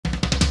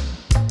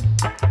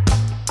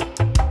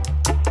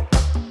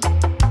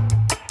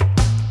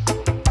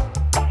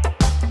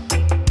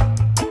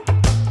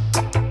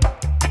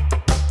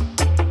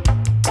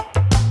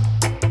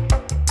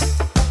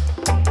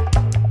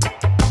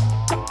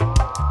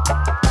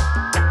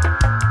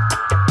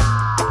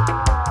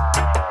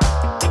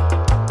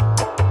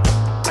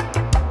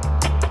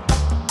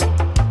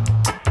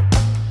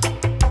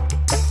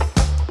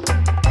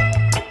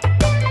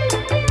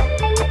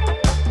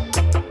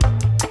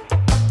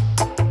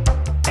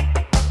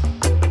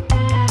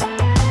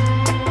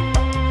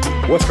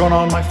What's going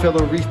on, my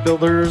fellow reef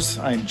builders?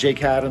 I'm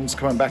Jake Adams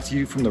coming back to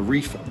you from the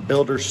Reef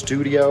Builder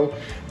Studio,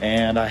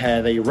 and I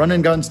had a run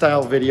and gun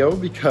style video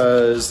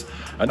because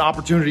an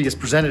opportunity has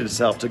presented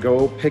itself to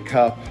go pick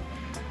up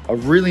a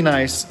really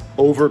nice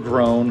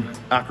overgrown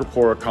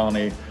Acro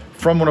colony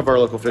from one of our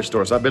local fish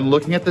stores. I've been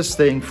looking at this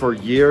thing for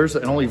years,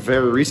 and only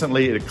very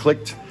recently it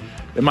clicked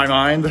in my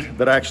mind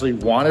that I actually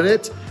wanted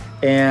it.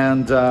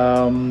 And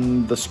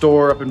the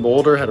store up in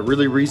Boulder had a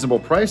really reasonable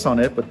price on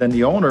it, but then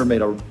the owner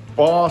made a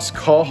boss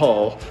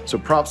call, so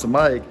props to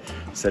Mike,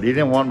 said he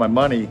didn't want my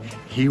money,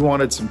 he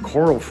wanted some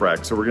coral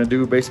frags. So we're gonna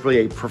do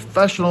basically a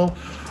professional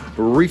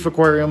reef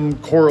aquarium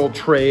coral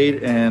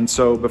trade. And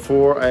so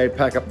before I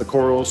pack up the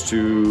corals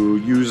to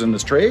use in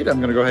this trade, I'm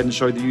gonna go ahead and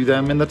show you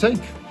them in the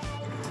tank.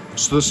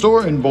 So the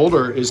store in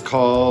Boulder is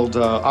called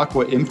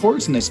Aqua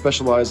Imports, and they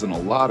specialize in a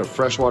lot of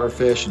freshwater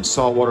fish and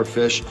saltwater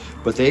fish,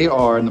 but they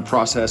are in the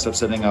process of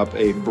setting up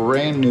a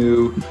brand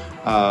new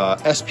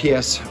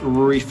SPS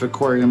reef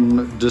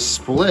aquarium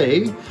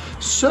display.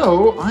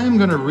 So I am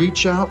gonna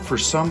reach out for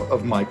some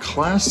of my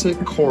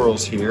classic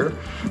corals here.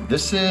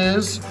 This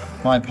is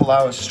my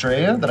Palau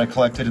Estrella that I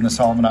collected in the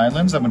Solomon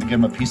Islands. I'm gonna give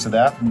him a piece of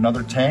that from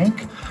another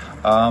tank.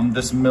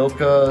 This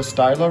Milka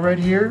stylo right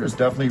here is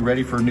definitely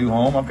ready for a new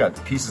home. I've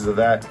got pieces of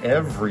that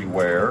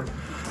everywhere.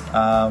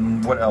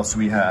 What else do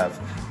we have?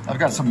 I've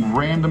got some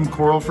random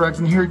coral frags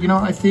in here. You know,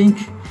 I think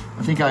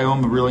I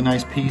own a really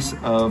nice piece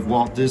of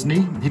Walt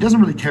Disney. He doesn't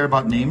really care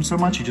about names so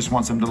much. He just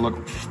wants them to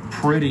look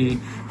pretty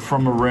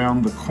from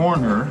around the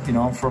corner, you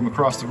know, from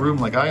across the room,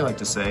 like I like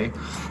to say.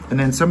 And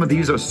then some of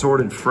these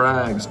assorted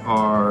frags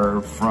are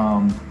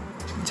from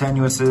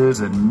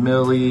tenuouses and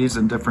millies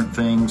and different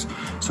things.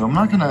 So I'm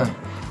not gonna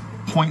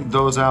point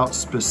those out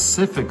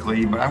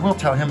specifically, but I will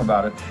tell him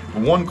about it.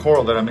 One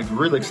coral that I'm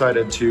really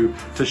excited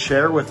to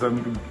share with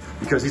him,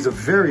 because he's a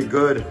very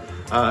good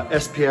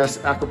SPS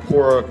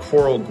Acropora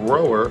coral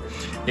grower,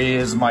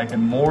 is my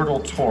Immortal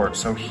Torch.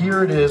 So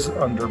here it is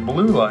under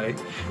blue light,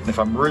 and if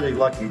I'm really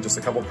lucky, just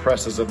a couple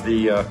presses of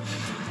the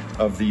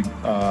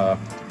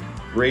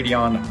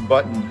Radion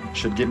button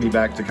should get me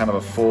back to kind of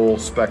a full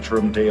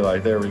spectrum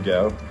daylight. There we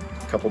go.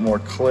 A couple more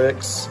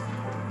clicks.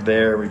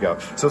 There we go.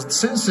 So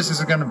since this is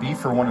gonna be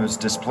for one of his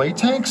display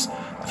tanks,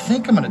 I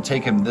think I'm gonna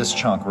take him this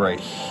chunk right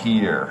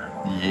here.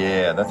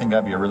 Yeah, I think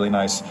that'd be a really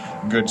nice,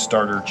 good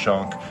starter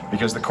chunk,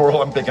 because the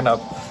coral I'm picking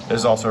up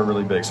is also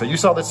really big. So you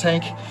saw this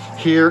tank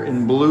here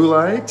in blue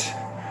light,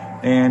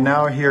 and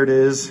now here it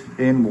is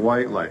in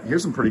white light.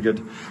 Here's some pretty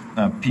good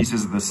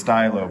pieces of the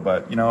stylo,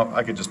 but you know,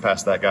 I could just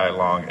pass that guy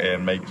along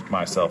and make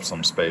myself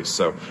some space.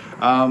 So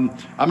I'm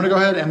gonna go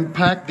ahead and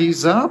pack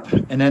these up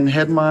and then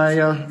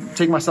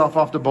take myself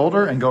off to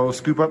Boulder and go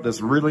scoop up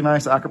this really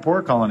nice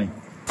Acropora colony.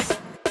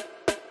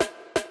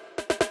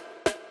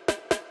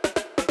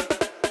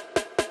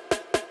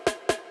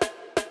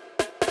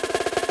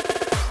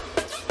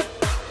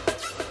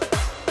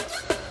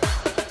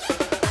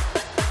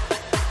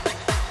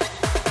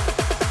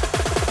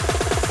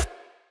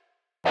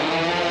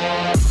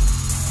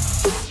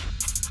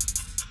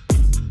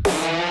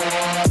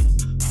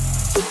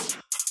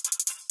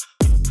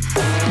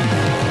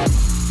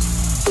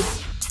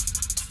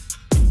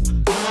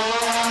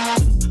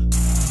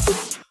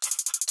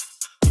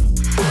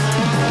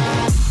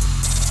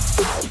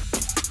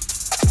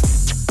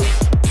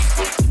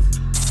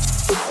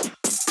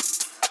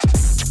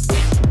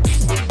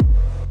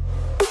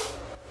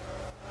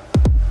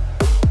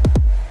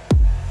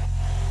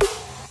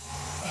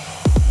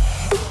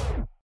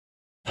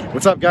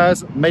 What's up,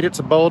 guys? Made it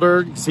to Boulder.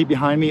 You can see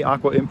behind me,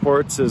 Aqua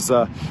Imports is,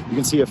 you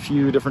can see a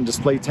few different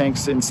display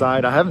tanks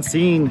inside. I haven't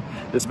seen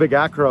this big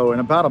Acro in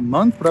about a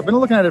month, but I've been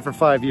looking at it for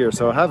 5 years,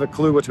 so I have a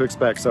clue what to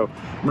expect. So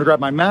I'm gonna grab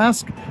my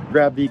mask,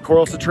 grab the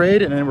corals to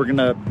trade, and then we're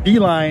gonna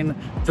beeline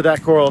to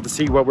that coral to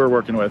see what we're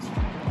working with.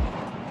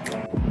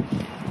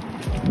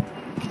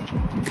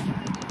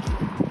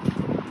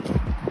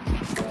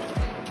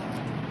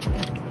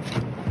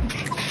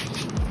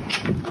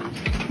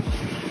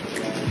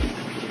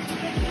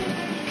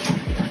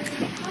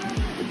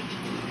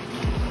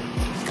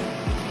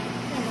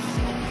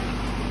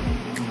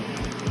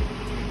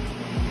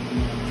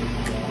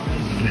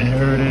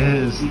 There it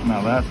is.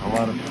 Now that's a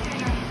lot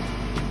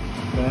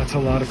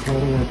of coral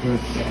to work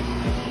with.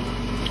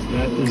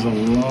 That is a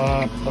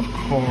lot of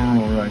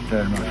coral right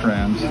there, my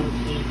friends.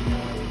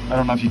 I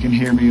don't know if you can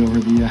hear me over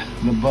the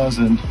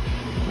buzzing,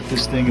 but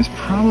this thing is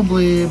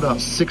probably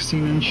about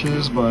 16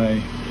 inches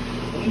by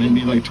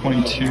maybe like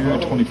 22,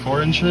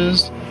 24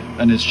 inches.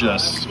 And it's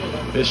just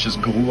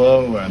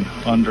glowing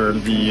under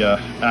the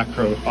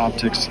Acro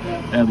Optics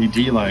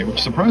LED light,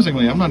 which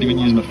surprisingly, I'm not even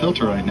using a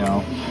filter right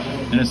now,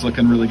 and it's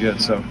looking really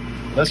good. So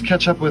let's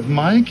catch up with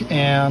Mike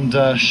and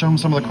show him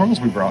some of the corals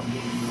we brought.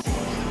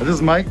 This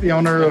is Mike, the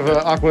owner of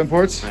Aqua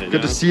Imports.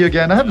 Good to see you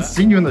again. I haven't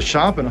seen you in the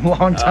shop in a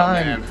long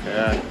time.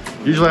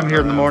 Usually I'm here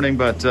in the morning,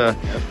 but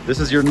this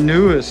is your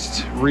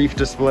newest reef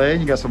display.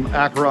 You got some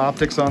Acro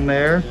Optics on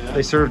there.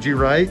 They served you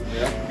right.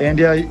 And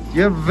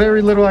you have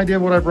very little idea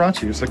what I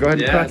brought you. So go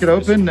ahead and crack it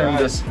open, and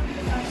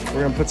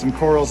we're gonna put some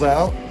corals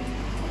out.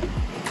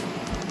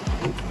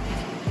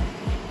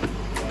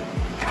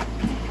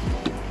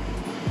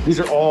 These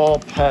are all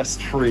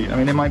pest free. I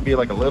mean, it might be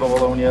like a little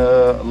Bologna,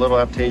 a little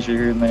Aptasia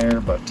here and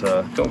there, but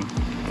cool.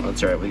 Well,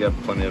 that's all right. We got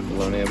plenty of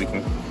Bologna. We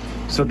can.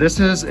 So this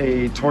is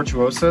a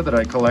tortuosa that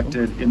I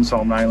collected in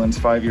Solomon Islands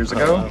 5 years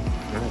ago.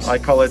 Nice. I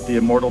call it the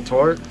immortal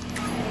tort.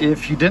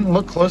 If you didn't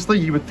look closely,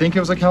 you would think it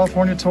was a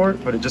California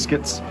tort, but it just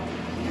gets,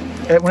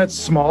 when it's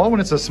small, when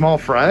it's a small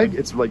frag,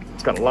 it's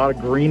got a lot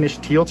of greenish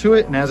teal to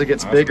it, and as it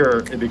gets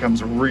bigger, it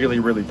becomes really,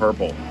 really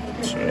purple.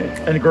 Sweet.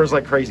 And it grows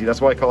like crazy.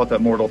 That's why I call it the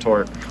immortal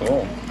tort.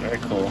 Cool. Very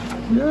cool.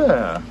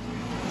 Yeah.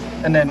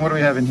 And then what do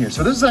we have in here?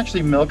 So this is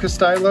actually Milka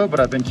Stylo, but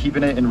I've been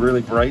keeping it in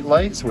really bright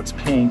light, so it's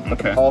pink, but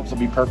the pulps will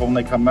be purple when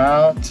they come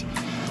out.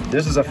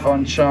 This is a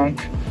fun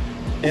chunk.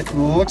 It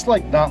looks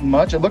like not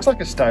much. It looks like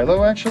a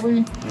stylo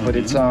actually, but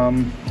it's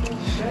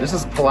this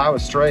is Palau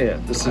Estrella.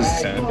 This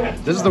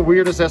is the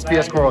weirdest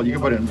SPS coral. You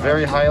can put it in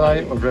very high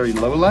light or very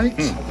low light.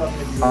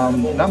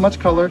 Not much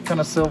color,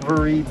 kind of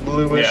silvery,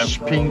 bluish,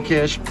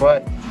 pinkish,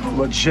 but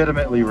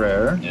legitimately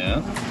rare.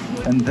 Yeah.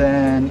 And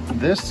then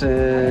this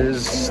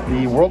is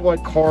the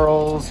Worldwide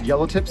Corals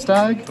Yellow Tip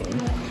Stag.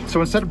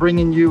 So instead of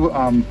bringing you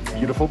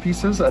beautiful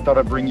pieces, I thought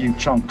I'd bring you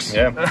chunks.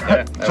 Yeah,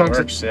 yeah, that chunks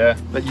works,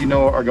 that you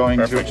know are going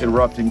to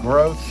erupt in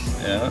growth.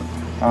 Yeah.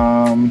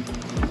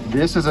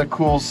 This is a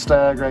cool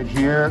stag right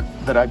here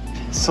that I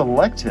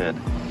selected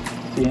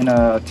in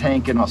a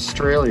tank in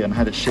Australia and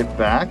had it shipped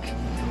back.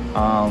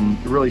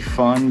 Really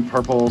fun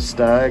purple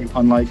stag,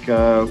 unlike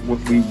what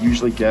we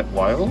usually get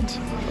wild.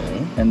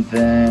 And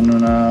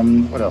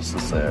then what else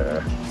is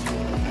there?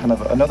 Kind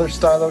of another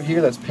stylo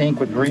here that's pink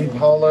with green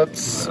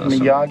polyps,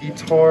 Miyagi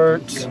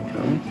tort.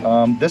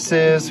 This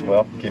is,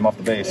 well, came off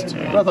the base.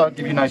 But I thought I'd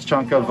give you a nice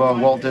chunk of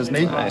Walt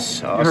Disney.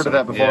 Nice, awesome. You heard of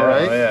that before,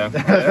 right? Oh,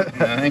 yeah.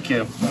 Thank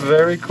you.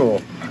 Very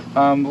cool.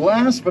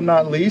 Last but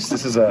not least,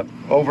 this is a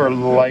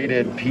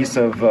overlighted piece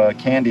of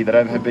candy that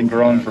I've been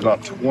growing for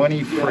about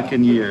 20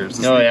 freaking years.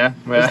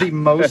 It's the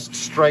most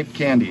striped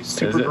candy.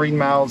 Super green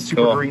mouths,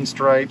 super green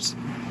stripes.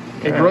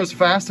 It grows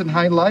fast in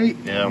high light,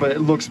 but it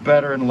looks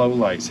better in low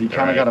light. So you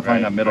kind of got to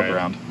find that middle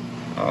ground.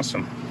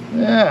 Awesome.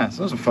 Yeah,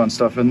 so there's some fun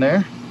stuff in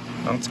there.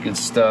 That's good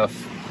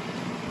stuff.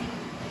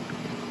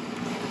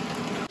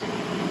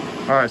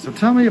 All right, so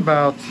tell me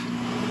about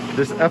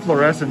this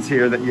efflorescence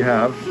here that you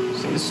have.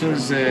 So this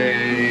is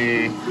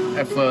a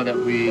efflo that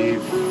we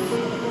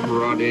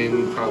brought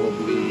in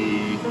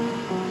probably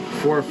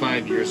 4 or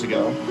 5 years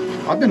ago.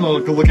 I've been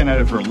looking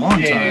at it for a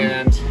long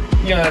time.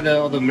 And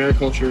all the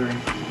mariculture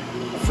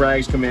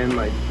frags come in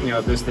like,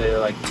 they're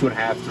like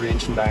 2.5, 3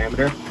 inch in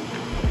diameter.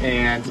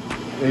 And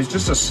it's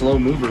just a slow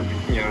mover.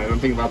 I don't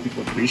think a lot of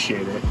people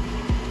appreciate it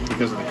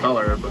because of the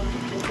color, but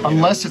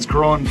unless it's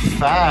growing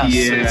fast,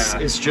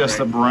 it's just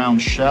a brown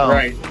shell.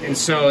 Right, and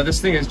so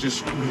this thing has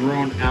just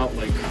grown out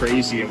like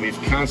crazy, and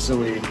we've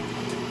constantly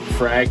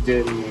fragged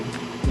it, and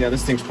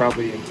this thing's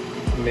probably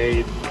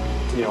made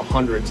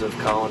hundreds of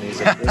colonies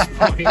at this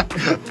point.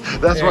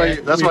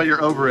 that's why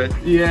you're over it.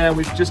 Yeah,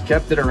 we've just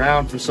kept it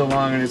around for so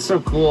long, and it's so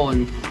cool,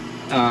 and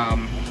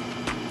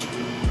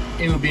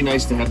it would be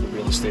nice to have the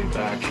real estate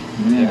back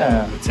in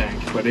the tank,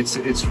 but it's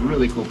a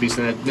really cool piece,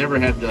 and I've never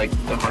had the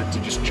heart to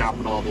just chop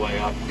it all the way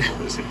up.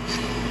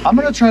 I'm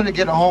gonna try to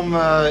get home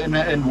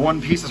in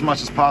one piece as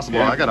much as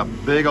possible. I got a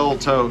big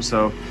old tote,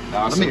 so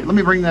let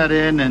me bring that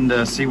in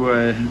and see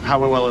how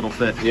well it'll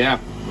fit. Yeah,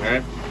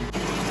 right.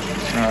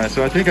 All right,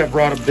 so I think I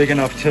brought a big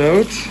enough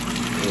tote.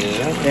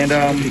 Yeah. And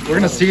we're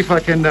gonna see if I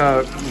can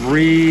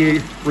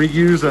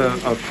reuse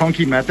a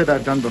funky method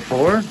I've done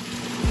before,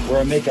 where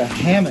I make a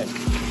hammock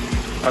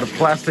out of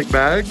plastic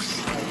bags.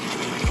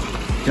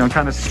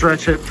 Kind of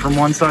stretch it from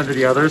one side to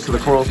the other so the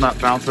coral's not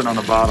bouncing on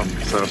the bottom.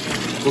 So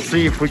we'll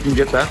see if we can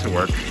get that to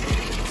work.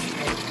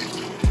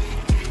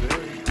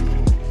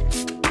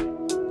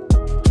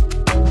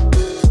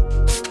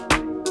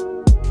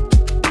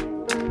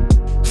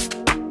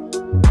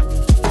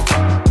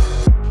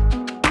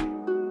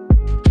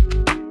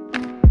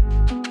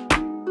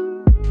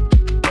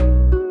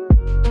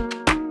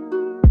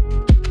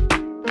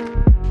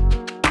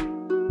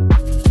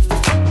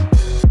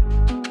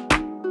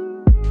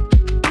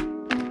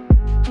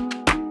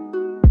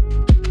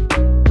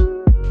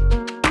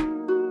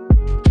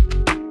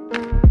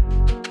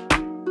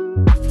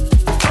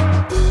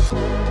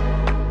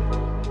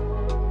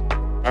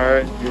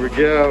 Here we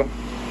go.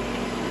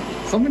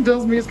 Something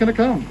tells me it's gonna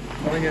come.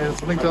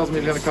 Something tells me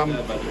it's gonna come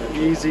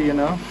easy,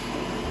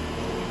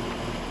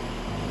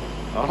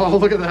 Oh,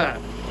 look at that.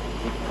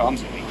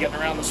 Problems with me getting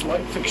around this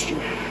light fixture.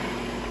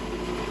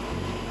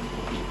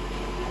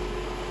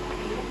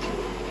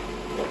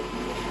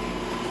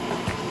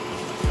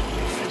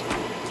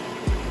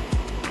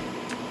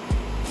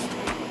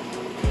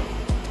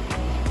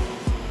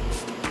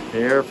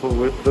 Careful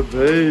with the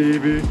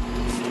baby.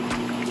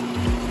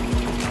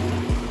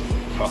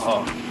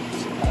 Oh,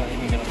 it's not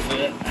even gonna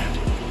fit.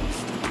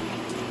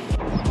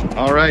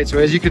 All right, so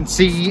as you can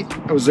see,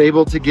 I was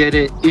able to get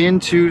it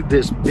into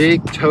this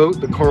big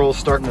tote. The coral's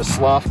starting to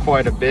slough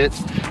quite a bit,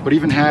 but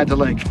even had to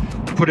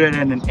put it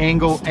in an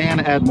angle and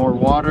add more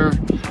water.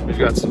 We've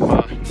got some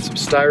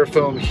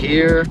styrofoam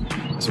here.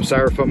 some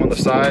styrofoam on the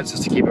sides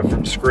just to keep it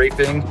from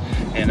scraping.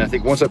 And I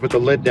think once I put the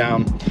lid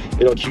down,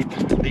 it'll keep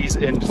these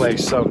in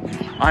place. So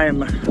I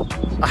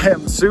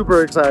am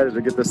super excited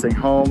to get this thing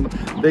home.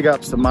 Big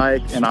ups to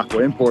Mike and Acro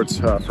Imports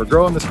for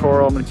growing this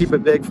coral. I'm gonna keep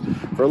it big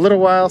for a little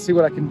while, see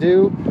what I can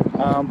do.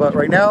 But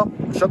right now,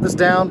 shut this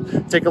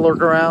down, take a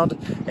look around,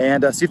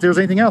 and see if there's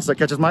anything else that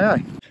catches my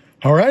eye.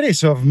 Alrighty,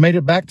 so I've made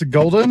it back to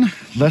Golden.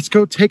 Let's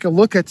go take a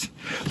look at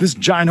this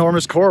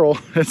ginormous coral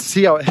and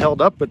see how it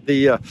held up with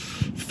the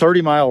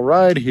 30-mile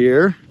ride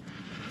here.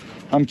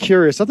 I'm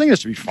curious. I think this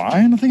should be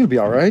fine. I think it'll be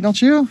all right,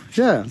 don't you?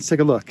 Yeah, let's take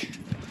a look.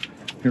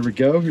 Here we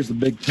go. Here's the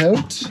big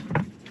tote.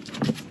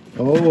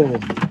 Oh,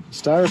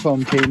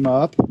 styrofoam came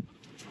up.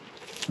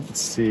 Let's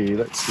see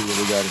what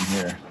we got in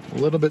here. A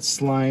little bit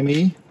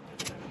slimy.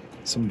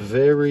 Some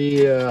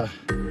very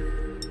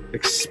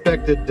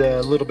expected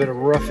little bit of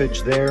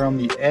roughage there on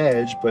the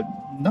edge, but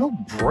no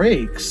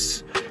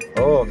breaks.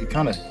 Oh, he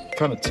kind of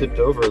tipped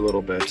over a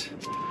little bit.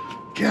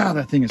 God,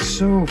 that thing is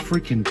so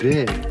freaking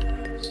big.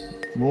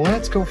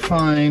 Let's go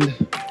find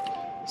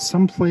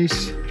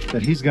someplace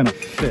that he's gonna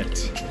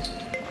fit.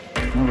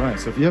 All right,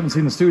 so if you haven't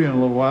seen the studio in a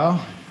little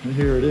while,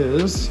 here it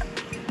is.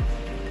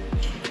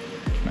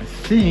 I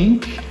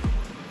think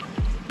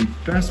the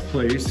best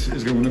place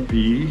is going to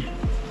be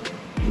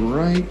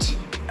right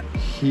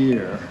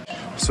here.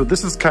 So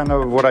this is kind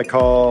of what I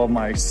call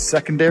my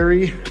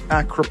secondary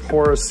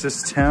Acropora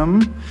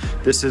system.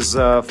 This is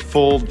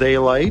full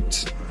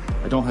daylight.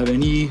 I don't have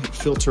any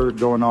filter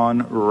going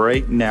on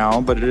right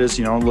now, but it is,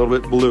 you know, a little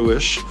bit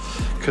bluish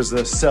because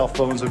the cell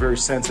phones are very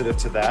sensitive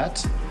to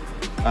that.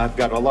 I've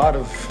got a lot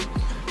of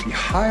the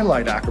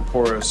highlight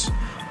Acroporas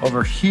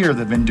over here that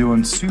have been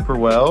doing super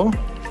well.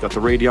 Got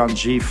the Radion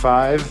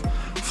G5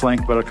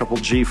 flanked by a couple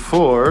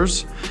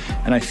G4s,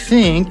 and I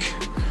think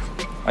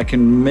I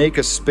can make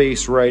a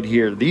space right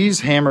here.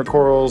 These hammer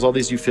corals, all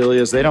these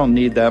euphyllias, they don't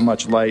need that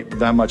much light,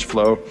 that much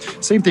flow.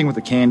 Same thing with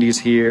the candies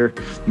here,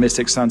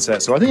 Mystic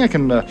Sunset. So I think I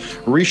can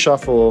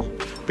reshuffle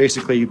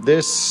basically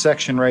this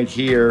section right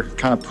here,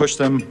 kind of push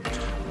them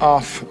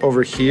off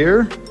over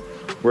here,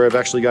 where I've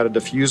actually got a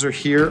diffuser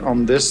here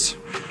on this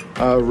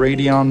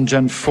Radion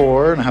Gen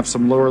 4, and I have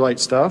some lower light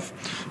stuff.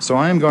 So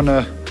I am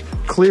gonna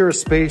clear a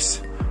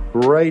space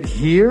right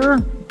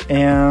here,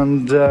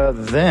 and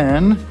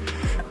then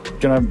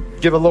gonna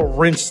give a little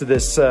rinse to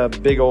this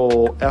big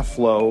old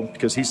F-Flow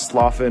because he's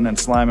sloughing and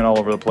sliming all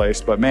over the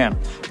place. But man,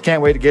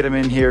 can't wait to get him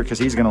in here because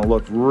he's gonna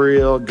look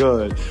real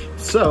good.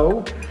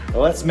 So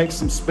let's make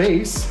some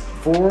space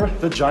for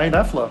the giant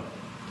F-Flow.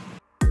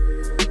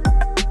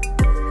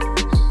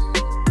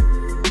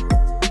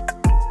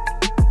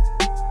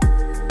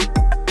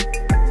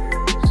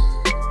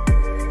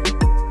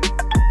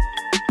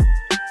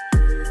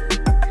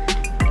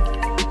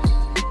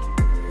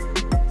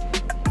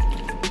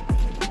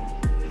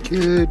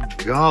 Good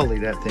golly,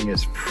 that thing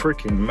is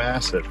freaking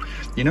massive.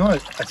 You know, I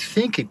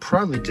think he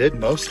probably did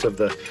most of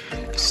the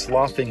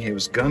sloughing he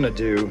was gonna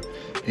do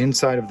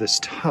inside of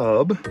this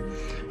tub.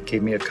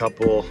 Gave me a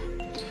couple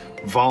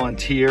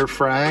volunteer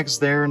frags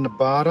there in the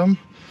bottom.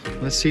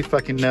 Let's see if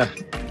I can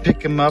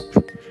pick him up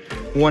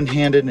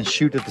one-handed and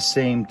shoot at the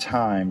same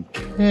time.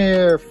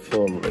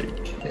 Carefully,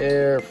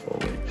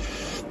 carefully.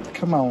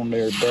 Come on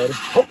there, buddy.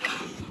 Oh,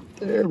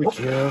 there we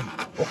go.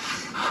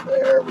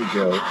 There we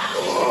go.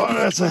 Oh,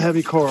 that's a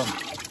heavy coral.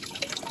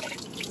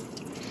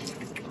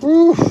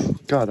 Whew.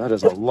 God, that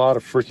is a lot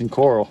of freaking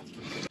coral.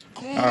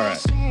 All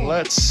right,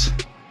 let's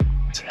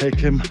take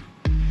him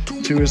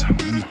to his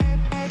home.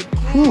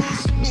 Whew.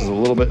 This is a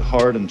little bit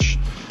hard and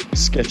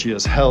sketchy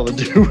as hell to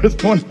do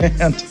with one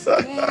hand.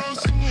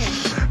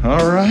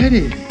 All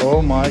righty.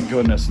 Oh my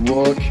goodness,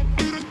 look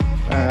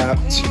at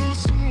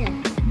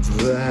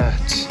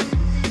that.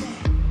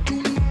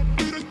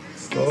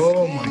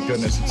 Oh my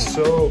goodness, it's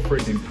so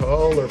freaking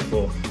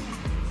colorful.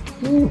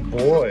 Oh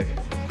boy.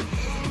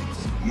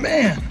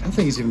 Man, that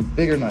thing is even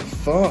bigger than I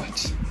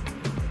thought.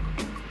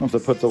 I'll have to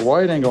put the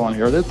wide angle on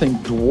here. That thing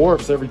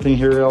dwarfs everything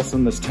here else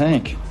in this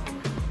tank.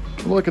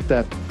 Look at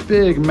that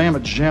big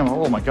mammoth gem.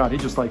 Oh my God, he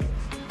just like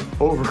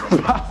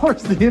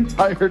overpowers the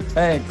entire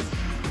tank.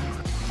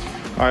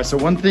 All right, so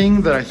one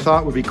thing that I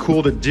thought would be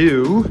cool to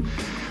do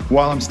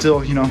while I'm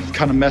still, you know,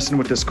 kind of messing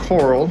with this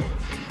coral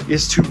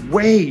is to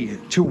weigh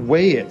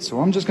it. So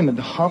I'm just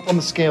gonna hop on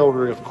the scale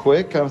real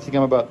quick. I think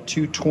I'm about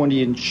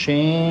 220 and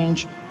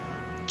change,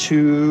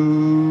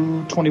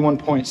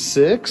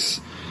 221.6.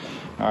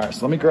 All right,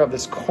 so let me grab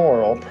this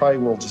coral. Probably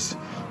will just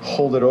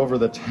hold it over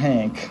the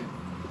tank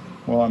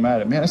while I'm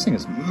at it. Man, this thing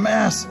is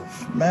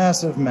massive,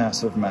 massive,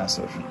 massive,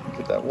 massive.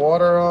 Get that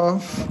water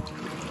off.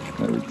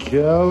 There we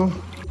go.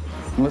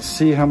 Let's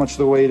see how much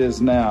the weight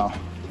is now.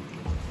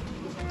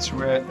 So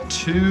we're at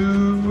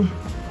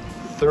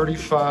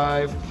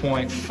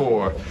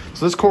 235.4.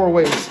 So this coral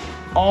weighs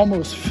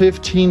almost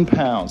 15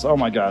 pounds. Oh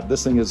my God,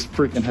 this thing is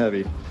freaking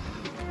heavy.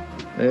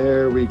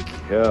 There we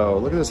go.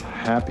 Look at this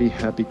happy,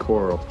 happy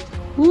coral.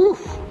 Woo,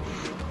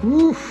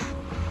 woo.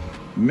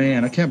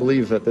 Man, I can't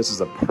believe that this is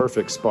a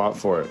perfect spot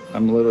for it.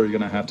 I'm literally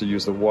gonna have to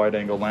use the wide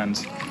angle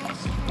lens.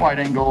 Wide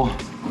angle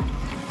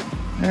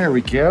There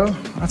we go.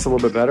 That's a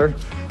little bit better.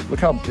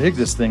 Look how big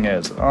this thing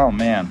is. Oh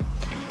man.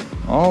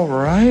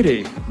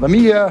 Alrighty. Let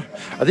me, I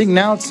think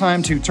now it's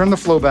time to turn the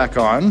flow back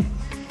on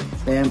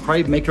and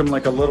probably make him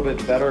like a little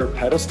bit better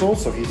pedestal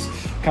so he's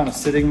kind of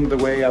sitting the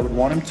way I would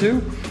want him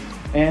to.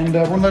 And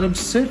we'll let him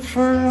sit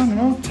for, I don't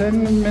know,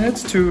 10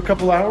 minutes to a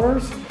couple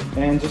hours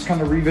and just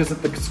kind of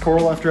revisit the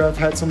coral after I've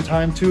had some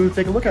time to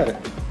take a look at it.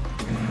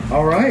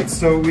 All right,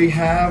 so we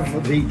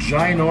have the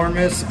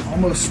ginormous,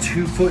 almost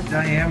 2-foot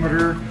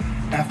diameter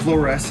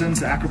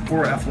efflorescens,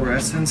 Acro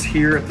efflorescens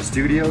here at the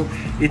studio.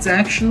 It's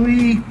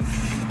actually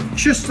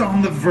just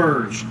on the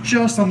verge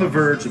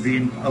of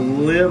being a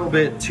little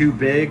bit too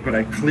big, but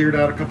I cleared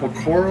out a couple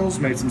corals,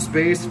 made some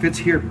space. It fits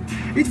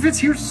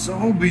here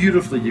so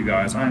beautifully, you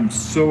guys. I'm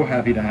so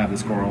happy to have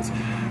this corals.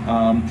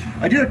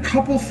 I did a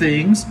couple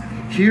things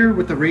here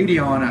with the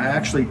Radion. I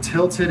actually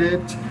tilted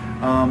it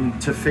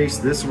to face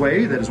this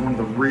way. That is one of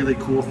the really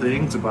cool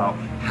things about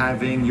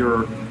having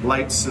your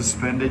lights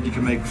suspended. You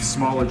can make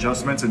small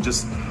adjustments and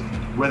just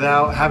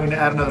without having to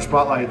add another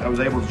spotlight, I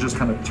was able to just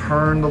kind of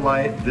turn the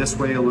light this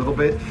way a little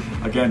bit.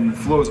 Again, the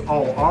flow is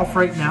all off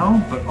right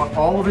now, but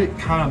all of it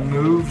kind of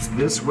moves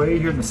this way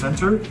here in the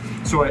center.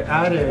 So I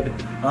added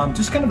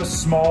just kind of a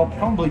small,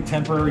 probably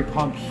temporary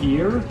pump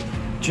here,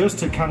 just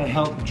to kind of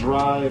help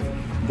drive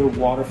the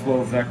water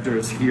flow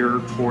vectors here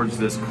towards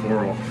this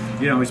coral.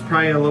 You know, he's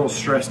probably a little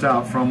stressed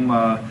out from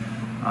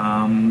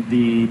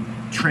the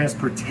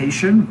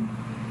transportation.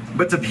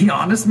 But to be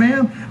honest,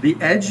 man, the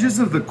edges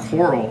of the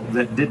coral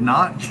that did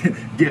not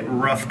get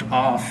roughed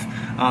off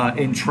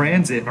in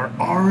transit are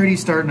already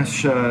starting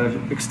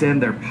to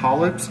extend their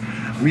polyps.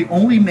 We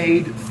only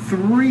made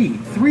three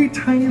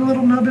tiny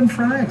little nubbin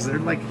frags. They're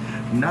like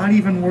not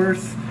even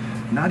worth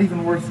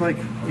like,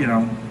 you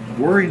know,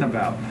 worrying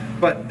about.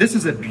 But this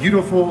is a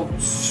beautiful,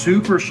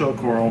 super show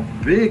coral.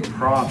 Big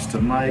props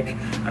to Mike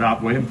at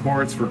Aqua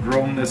Imports for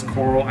growing this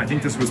coral. I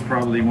think this was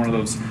probably one of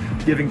those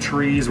giving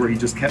trees where he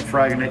just kept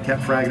fragging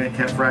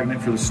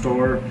it for the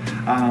store.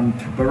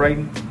 But right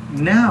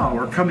now,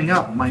 or coming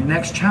up, my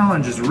next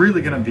challenge is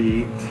really gonna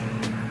be,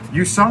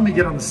 you saw me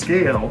get on the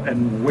scale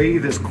and weigh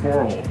this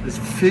coral. It's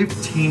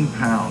 15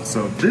 pounds.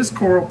 So this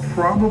coral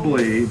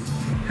probably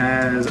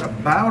has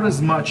about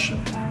as much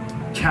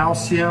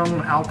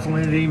calcium,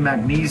 alkalinity,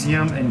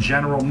 magnesium, and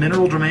general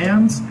mineral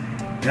demands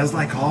as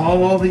like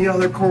all the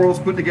other corals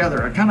put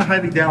together. I kind of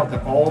highly doubt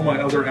that all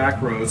my other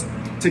acros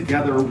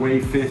together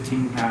weigh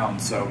 15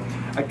 pounds. So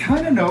I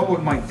kind of know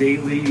what my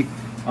daily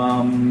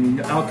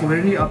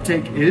alkalinity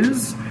uptake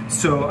is.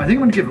 So I think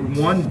I'm gonna give it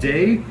 1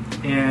 day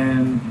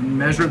and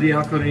measure the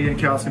alkalinity and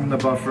calcium in the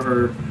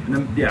buffer. And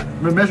then, yeah,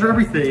 I'm gonna measure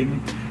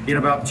everything in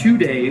about 2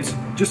 days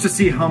just to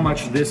see how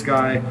much this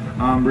guy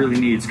really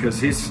needs,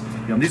 because he's,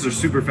 you know, these are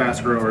super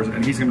fast growers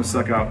and he's gonna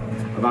suck up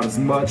about as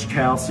much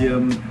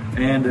calcium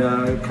and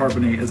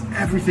carbonate as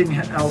everything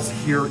else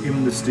here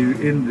in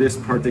this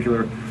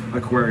particular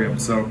aquarium.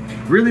 So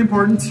really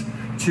important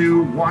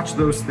to watch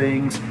those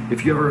things.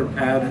 If you ever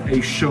add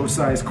a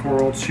show-size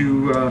coral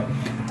to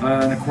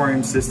an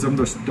aquarium system,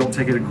 just don't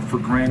take it for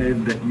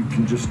granted that you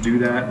can just do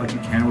that like you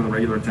can with a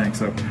regular tank.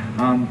 So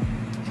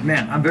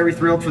man, I'm very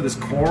thrilled for this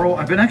coral.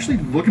 I've been actually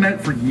looking at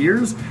it for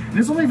years, and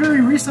it's only very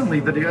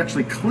recently that it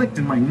actually clicked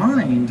in my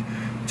mind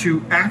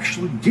to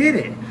actually get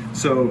it.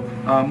 So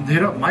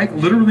hit up Mike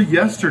literally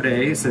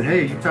yesterday, said,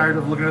 hey, you tired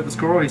of looking at this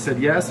coral? He said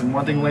yes, and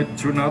one thing led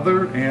to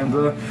another, and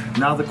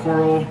now the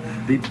coral,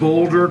 the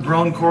boulder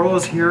grown coral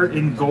is here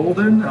in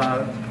Golden.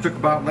 Took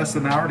about less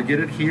than an hour to get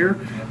it here.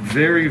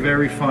 Very,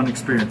 very fun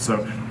experience. So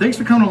thanks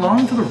for coming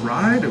along for the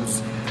ride.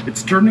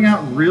 It's turning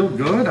out real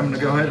good. I'm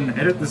gonna go ahead and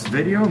edit this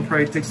video and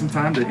probably take some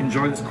time to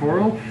enjoy this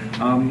coral.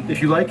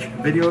 If you like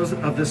videos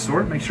of this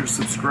sort, make sure to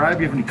subscribe.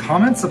 If you have any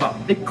comments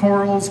about big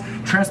corals,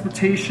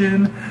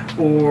 transportation,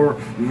 or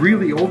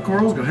really old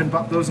corals, go ahead and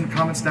pop those in the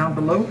comments down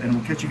below, and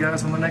we'll catch you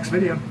guys on the next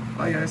video.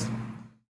 Bye, guys.